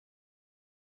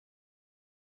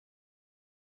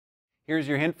Here's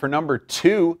your hint for number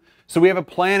 2. So we have a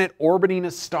planet orbiting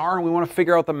a star, and we want to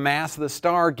figure out the mass of the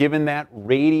star given that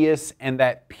radius and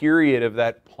that period of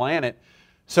that planet.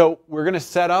 So we're going to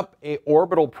set up an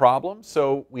orbital problem.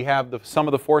 So we have the sum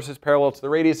of the forces parallel to the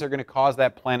radius are going to cause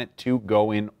that planet to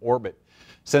go in orbit.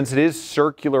 Since it is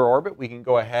circular orbit, we can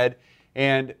go ahead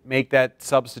and make that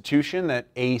substitution that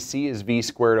AC is v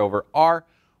squared over r.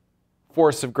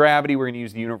 Force of gravity, we're going to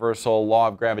use the universal law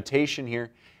of gravitation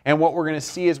here. And what we're going to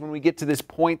see is when we get to this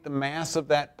point, the mass of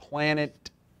that planet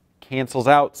cancels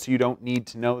out, so you don't need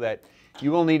to know that.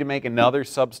 You will need to make another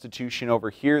substitution over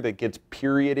here that gets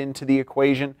period into the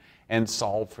equation and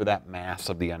solve for that mass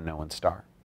of the unknown star.